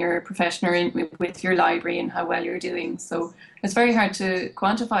in your profession, or with your library, and how well you're doing. So it's very hard to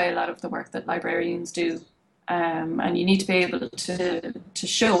quantify a lot of the work that librarians do, and you need to be able to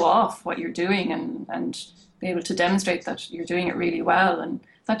show off what you're doing, and be able to demonstrate that you're doing it really well, and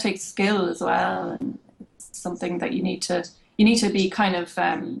that takes skill as well. And something that you need to be kind of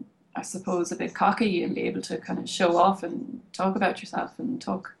I suppose a bit cocky, and be able to kind of show off and talk about yourself, and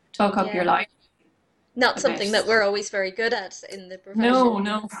talk up your yeah. life Not a something that bit. we're always very good at in the No, profession.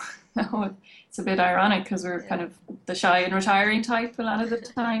 no, no. It's a bit ironic, because we're Yeah. kind of the shy and retiring type a lot of the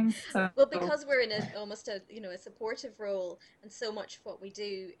time. So Well, because we're in almost a, a supportive role, and so much of what we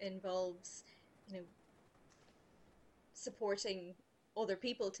do involves, you know, supporting other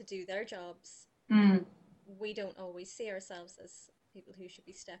people to do their jobs. mm, We don't always see ourselves as people who should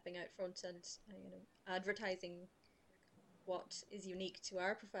be stepping out front and, advertising what is unique to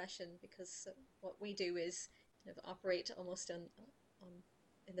our profession, because what we do is kind of operate almost on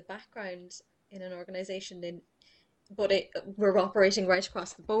in the background in an organization, but we're operating right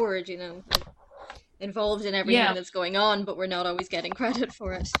across the board, involved in everything yeah, that's going on, but we're not always getting credit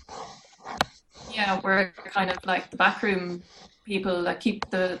for it. yeah, we're kind of like the backroom people that keep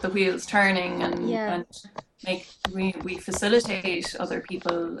the wheels turning, Yeah. and we facilitate other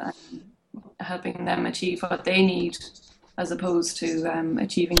people, helping them achieve what they need, as opposed to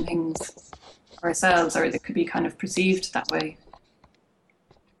achieving things ourselves, or it could be kind of perceived that way.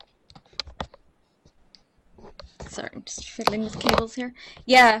 Sorry, I'm just fiddling with cables here.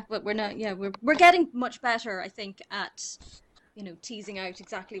 Yeah, but we're not. Yeah, we're getting much better, I think, at teasing out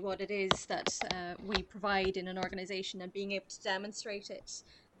exactly what it is that we provide in an organization, and being able to demonstrate it,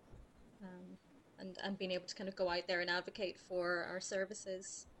 um, and being able to kind of go out there and advocate for our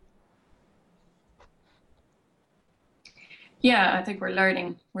services. Yeah, I think we're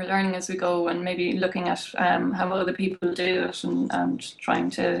learning as we go, and maybe looking at how other people do it, and trying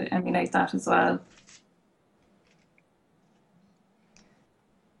to emulate that as well.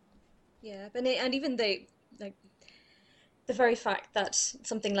 Yeah, but and even like the very fact that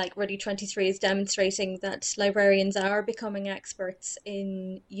something like Ready 23 is demonstrating that librarians are becoming experts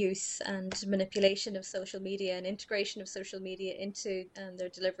in use and manipulation of social media and integration of social media into their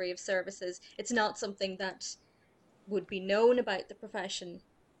delivery of services. It's not something that would be known about the profession,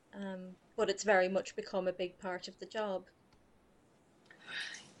 but it's very much become a big part of the job.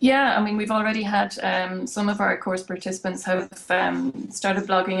 Yeah, I mean, we've already had some of our course participants have started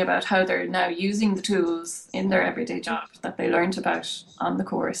blogging about how they're now using the tools in their everyday job that they learned about on the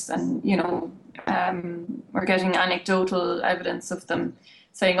course. And, we're getting anecdotal evidence of them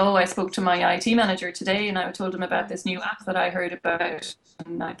saying, "Oh, I spoke to my IT manager today, and I told him about Mm. this new app that I heard about,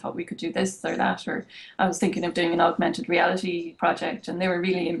 and I thought we could do this or that, or I was thinking of doing an augmented reality project, and they were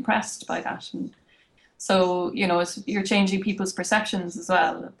really impressed by that." And so, you're changing people's perceptions as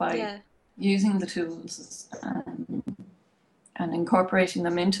well by Yeah. using the tools, and incorporating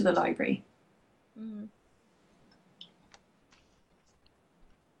them into the library. Mm.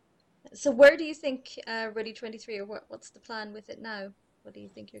 So where do you think Ready 23, or what's the plan with it now? What do you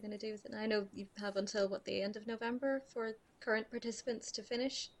think you're going to do with it now? I know you have until the end of November for current participants to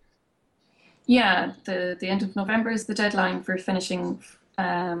finish. Yeah, the end of November is the deadline for finishing,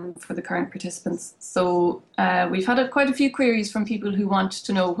 for the current participants. So we've had quite a few queries from people who want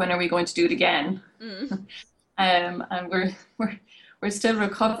to know when are we going to do it again. Mm. And we're still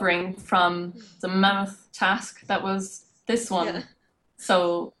recovering from the mammoth task that was this Yeah. one.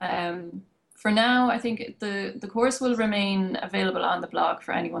 So for now, I think the course will remain available on the blog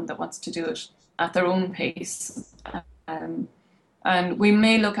for anyone that wants to do it at their own pace. Um, and we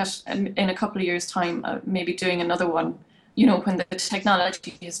may look at, in a couple of years' time, maybe doing another one, when the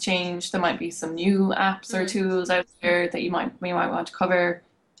technology has changed, there might be some new apps or tools out there that we might want to cover,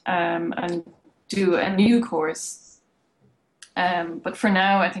 and do a new course. But for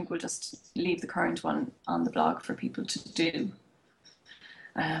now, I think we'll just leave the current one on the blog for people to do,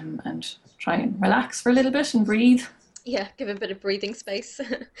 and try and relax for a little bit and breathe. Yeah, give a bit of breathing space.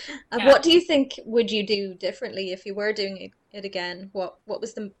 And Yeah. what do you think would you do differently if you were doing it again? What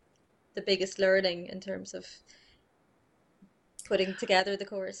was the biggest learning in terms of putting together the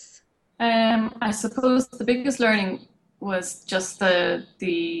course? I suppose the biggest learning was just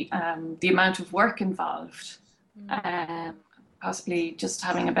the amount of work involved. Mm. Um, Possibly just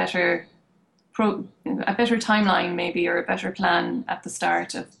having a better timeline maybe, or a better plan at the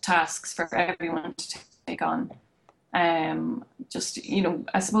start of tasks for everyone to take on. Just,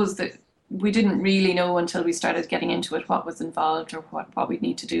 I suppose that we didn't really know until we started getting into it what was involved, or what we'd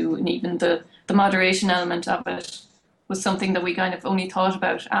need to do. And even the moderation element of it was something that we kind of only thought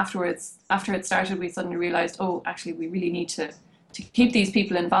about afterwards. After it started, we suddenly realized, oh, actually, we really need to keep these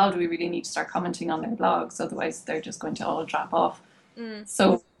people involved. We really need to start commenting on their blogs, otherwise they're just going to all drop off. Mm.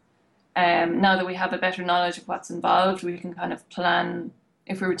 So now that we have a better knowledge of what's involved, we can kind of plan.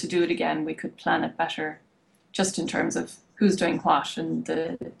 If we were to do it again, we could plan it better, just in terms of who's doing what and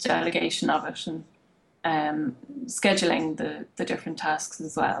the delegation of it, and scheduling the different tasks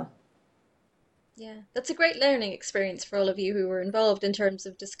as well. Yeah, that's a great learning experience for all of you who were involved in terms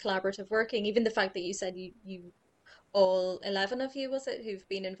of just collaborative working. Even the fact that you said you all 11 of you, was it, who've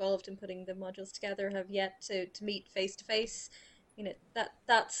been involved in putting the modules together have yet to meet face to face.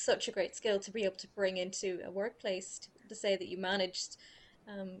 That's such a great skill to be able to bring into a workplace to say that you managed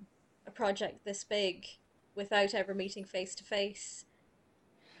um, a project this big without ever meeting face to face.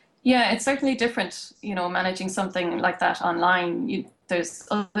 Yeah, it's certainly different, managing something like that online. There's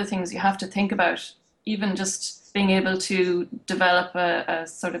other things you have to think about, even just being able to develop a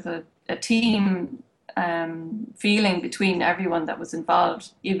sort of a team feeling between everyone that was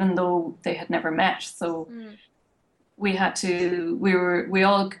involved, even though they had never met. So Mm. we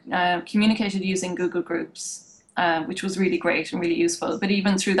all communicated using Google Groups, which was really great and really useful. But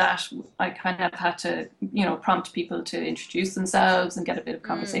even through that, I kind of had to, prompt people to introduce themselves and get a bit of Mm.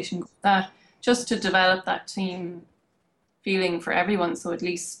 conversation with that, just to develop that team feeling for everyone. So at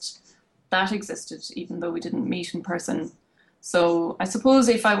least that existed, even though we didn't meet in person. So I suppose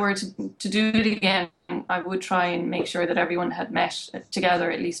if I were to do it again, I would try and make sure that everyone had met together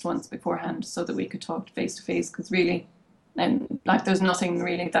at least once beforehand, so that we could talk face to face. Because really, and like, there's nothing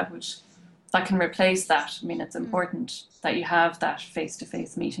really that can replace that. I mean, it's Mm. important that you have that face to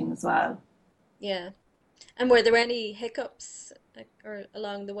face meeting as well. Yeah. And were there any hiccups or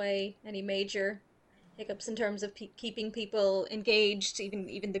along the way, any major hiccups in terms of pe keeping people engaged,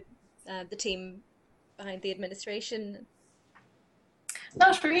 even the team behind the administration?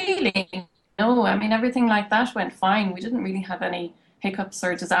 Not really. No, I mean, everything like that went fine. We didn't really have any hiccups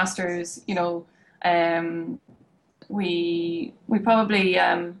or disasters. Um, we probably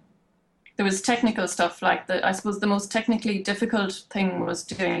there was technical stuff, like I suppose the most technically difficult thing was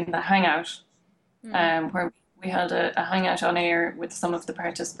doing the hangout, Mm. where we held a hangout on air with some of the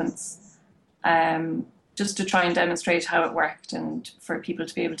participants, um, just to try and demonstrate how it worked, and for people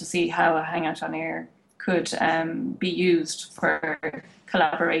to be able to see how a hangout on air could be used for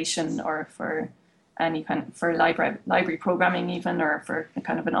collaboration, or for any kind of, for library programming even, or for a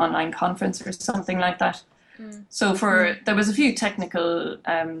kind of an online conference or something like that. Mm. So there was a few technical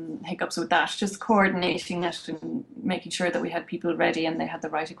hiccups with that, just coordinating it and making sure that we had people ready and they had the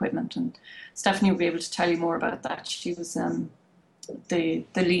right equipment. And Stephanie will be able to tell you more about that. She was the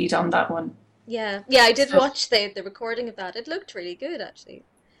lead on that one. Yeah, yeah, I did So watch the recording of that. It looked really good, actually.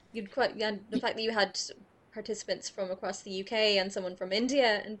 And the fact that you had participants from across the UK and someone from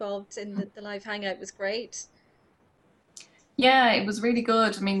India involved in the live hangout was great. yeah, it was really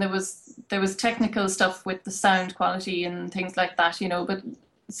good. I mean, there was technical stuff with the sound quality and things like that, but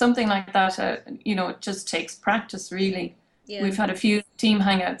something like that, it just takes practice, really. Yeah. We've had a few team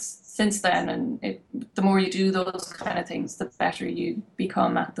hangouts since then, and the more you do those kind of things, the better you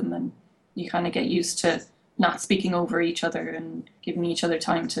become at them, and you kind of get used to not speaking over each other and giving each other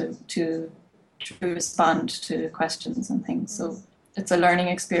time to respond to questions and things. So Mm. it's a learning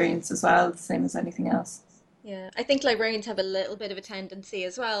experience as well, the same as anything else. Yeah, I think librarians have a little bit of a tendency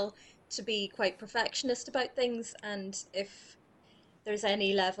as well to be quite perfectionist about things, and if there's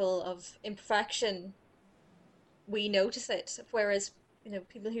any level of imperfection, we notice it. Whereas,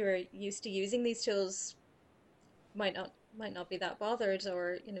 people who are used to using these tools might not be that bothered,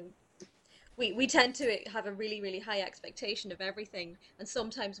 or we tend to have a really, really high expectation of everything. And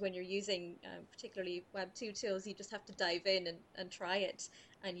sometimes when you're using particularly Web2 tools, you just have to dive in and try it.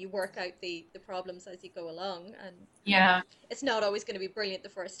 And you work out the problems as you go along. And Yeah. it's not always going to be brilliant the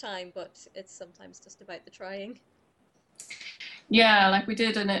first time, but it's sometimes just about the trying. Yeah, like we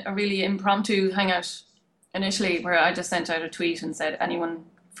did a really impromptu hangout initially where I just sent out a tweet and said, anyone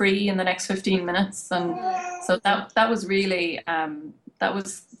free in the next 15 minutes? And so that was really, that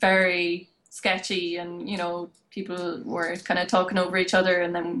was very sketchy, and, you know, people were kind of talking over each other,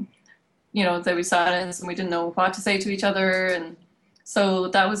 and then, you know, there was silence and we didn't know what to say to each other. And so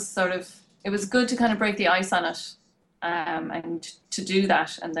that was sort of, it was good to kind of break the ice on it, and to do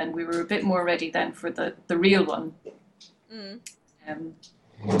that. And then we were a bit more ready then for the real one. That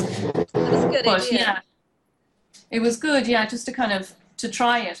was a good idea. Yeah, it was good. Yeah, just to kind of to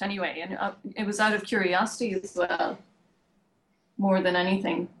try it anyway, and it was out of curiosity as well, more than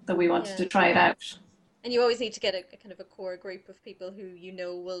anything, that we wanted to try it out. And you always need to get a kind of a core group of people who you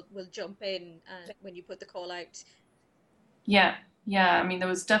know will jump in when you put the call out. Yeah, I mean, there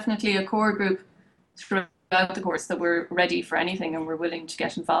was definitely a core group throughout the course that were ready for anything and were willing to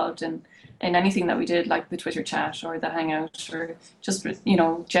get involved in anything that we did, like the Twitter chat or the Hangout, or just, you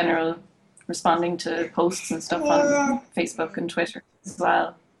know, general responding to posts and stuff on Facebook and Twitter as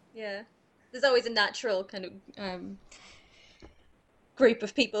well. Yeah, there's always a natural kind of group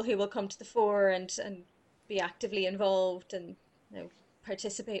of people who will come to the fore and be actively involved and, you know,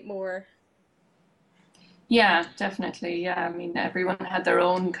 participate more. Yeah, definitely. Yeah, I mean, everyone had their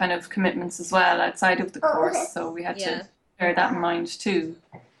own kind of commitments as well outside of the course, so we had to bear that in mind too.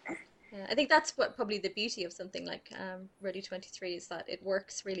 Yeah, I think that's what probably the beauty of something like Ready 23 is, that it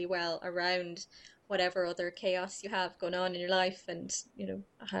works really well around whatever other chaos you have going on in your life, and, you know,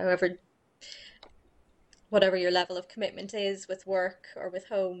 whatever your level of commitment is with work or with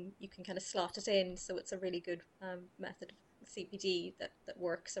home, you can kind of slot it in. So it's a really good method of CPD that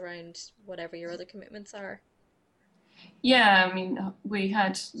works around whatever your other commitments are. Yeah, I mean, we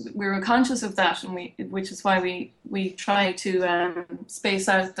were conscious of that, and which is why we try to space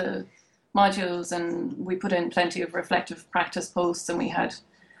out the modules, and we put in plenty of reflective practice posts, and we had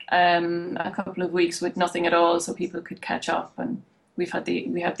a couple of weeks with nothing at all, so people could catch up. And we have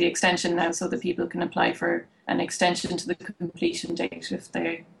the extension now, so that people can apply for an extension to the completion date if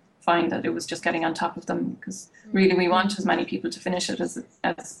they find that it was just getting on top of them, because really we want as many people to finish it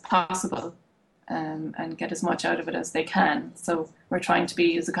as possible, and get as much out of it as they can. So we're trying to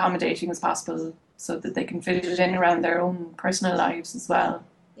be as accommodating as possible so that they can fit it in around their own personal lives as well.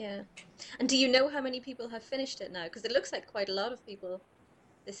 Yeah. And do you know how many people have finished it now? Because it looks like quite a lot of people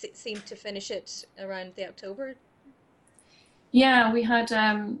seem to finish it around the October. Yeah, we've had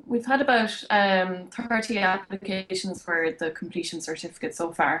about 30 applications for the completion certificate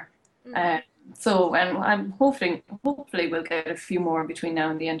so far. So, and I'm hopefully we'll get a few more between now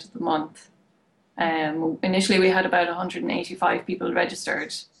and the end of the month. Initially we had about 185 people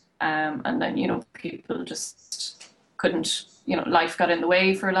registered, and then, you know, people just couldn't, you know, life got in the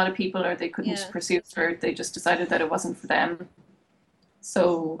way for a lot of people, or they couldn't pursue it, or they just decided that it wasn't for them.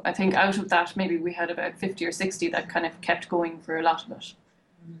 So I think out of that, maybe we had about 50 or 60 that kind of kept going for a lot of it.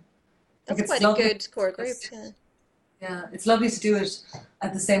 That's quite a good core group. Yeah, it's lovely to do it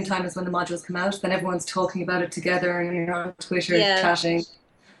at the same time as when the modules come out. Then everyone's talking about it together, and you're on Twitter chatting,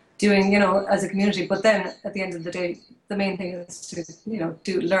 doing, you know, as a community. But then at the end of the day, the main thing is to, you know,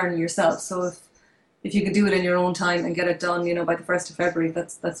 learn yourself. So if you can do it in your own time and get it done, you know, by the 1st of February,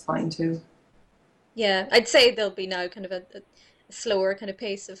 that's fine too. Yeah, I'd say there'll be now kind of a slower kind of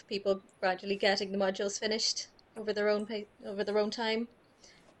pace of people gradually getting the modules finished over their own time.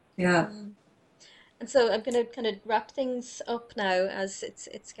 Yeah. And so I'm going to kind of wrap things up now, as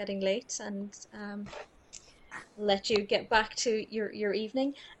it's getting late, and let you get back to your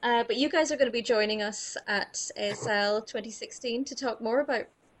evening. But you guys are going to be joining us at ASL 2016 to talk more about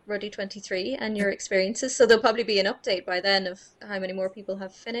Ready 23 and your experiences. So there'll probably be an update by then of how many more people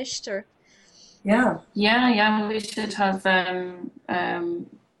have finished, or. Yeah. We should have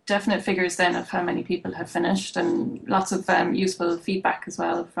definite figures then of how many people have finished, and lots of useful feedback as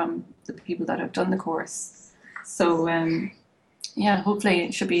well from the people that have done the course. So hopefully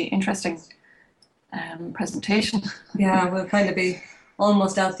it should be interesting presentation. Yeah, we'll kind of be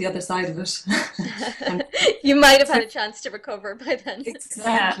almost out the other side of it. You might have had a chance to recover by then.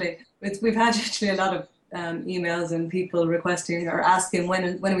 Exactly. We've had actually a lot of emails and people requesting or asking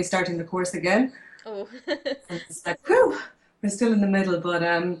when are we starting the course again. Oh. It's like, whew, we're still in the middle, but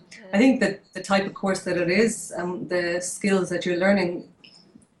I think that the type of course that it is, the skills that you're learning,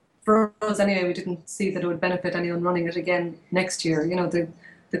 for us anyway, we didn't see that it would benefit anyone running it again next year. You know,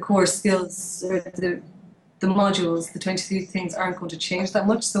 the core skills or the modules, the 23 things aren't going to change that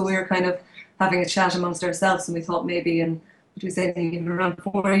much. So we were kind of having a chat amongst ourselves, and we thought maybe in, what do we say, maybe around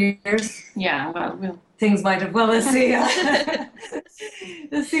 4 years? Yeah, well, things might have, well, let's see.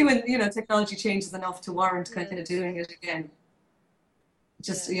 Let's see when, technology changes enough to warrant kind of doing it again.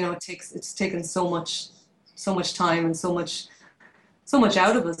 Just, it's taken so much time and so much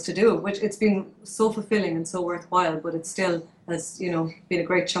out of us to do it, which it's been so fulfilling and so worthwhile, but it still has, been a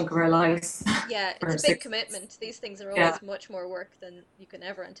great chunk of our lives. Yeah, it's a big commitment. These things are always much more work than you can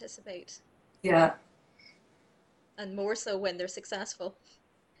ever anticipate. Yeah. And more so when they're successful.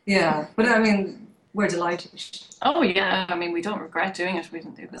 Yeah, but I mean, we're delighted. Oh yeah, I mean, we don't regret doing it.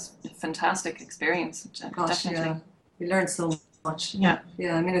 It was a fantastic experience. Gosh, definitely. Yeah. We learned so much. Yeah.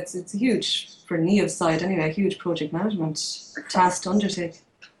 Yeah, I mean, it's a huge, for Niamh's side anyway, a huge project management task to undertake.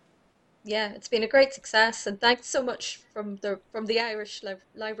 Yeah, it's been a great success, and thanks so much from the Irish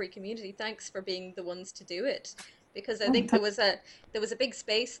library community. Thanks for being the ones to do it, because I think there was a big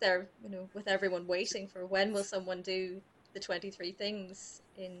space there, with everyone waiting for when will someone do the 23 things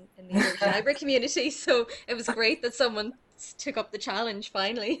in the Irish library community. So it was great that someone took up the challenge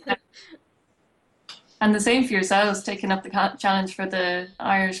finally. And the same for yourselves, taking up the challenge for the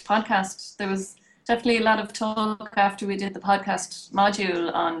Irish podcast. There was definitely a lot of talk after we did the podcast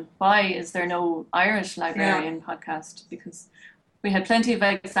module on why is there no Irish librarian podcast, because we had plenty of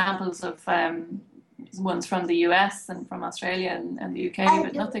examples of ones from the US and from Australia and the UK,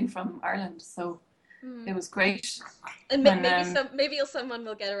 but nothing from Ireland. So it was great. And maybe someone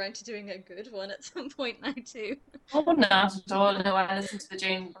will get around to doing a good one at some point now too. Oh, not at all. No, I listened to the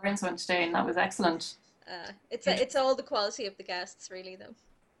Jane Burns one today, and that was excellent. It's all the quality of the guests, really, though.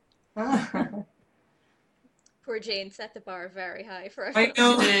 Poor Jane set the bar very high for everyone. I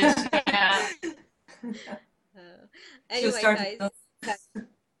know. Anyway, guys.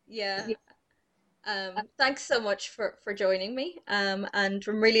 Yeah. Thanks so much for joining me, and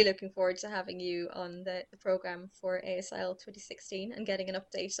I'm really looking forward to having you on the programme for ASL 2016 and getting an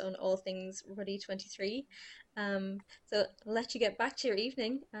update on all things Ruddy 23. So I'll let you get back to your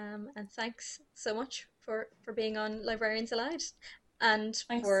evening, and thanks so much for being on Librarians Allowed, and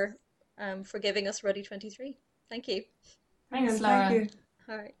for giving us Ruddy 23. Thank you. Thanks, Laura. Thank you.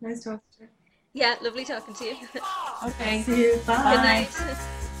 All right. Nice talking to you. Yeah, lovely talking to you. Okay. See you. Bye. Good night.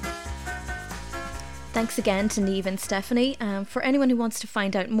 Thanks again to Niamh and Stephanie. For anyone who wants to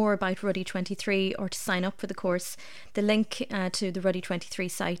find out more about Ruddy 23 or to sign up for the course, the link to the Ruddy 23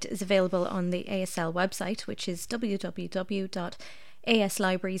 site is available on the ASL website, which is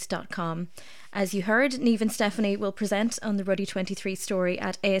www.aslibraries.com. As you heard, Niamh and Stephanie will present on the Ruddy 23 story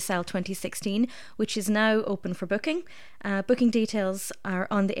at ASL 2016, which is now open for booking. Booking details are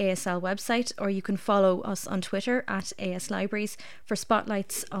on the ASL website, or you can follow us on Twitter at AS Libraries for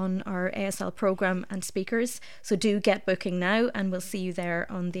spotlights on our ASL programme and speakers. So do get booking now, and we'll see you there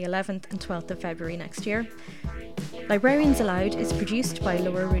on the 11th and 12th of February next year. Librarians Allowed is produced by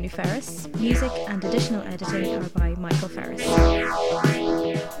Laura Rooney Ferris. Music and additional editing are by Michael Ferris.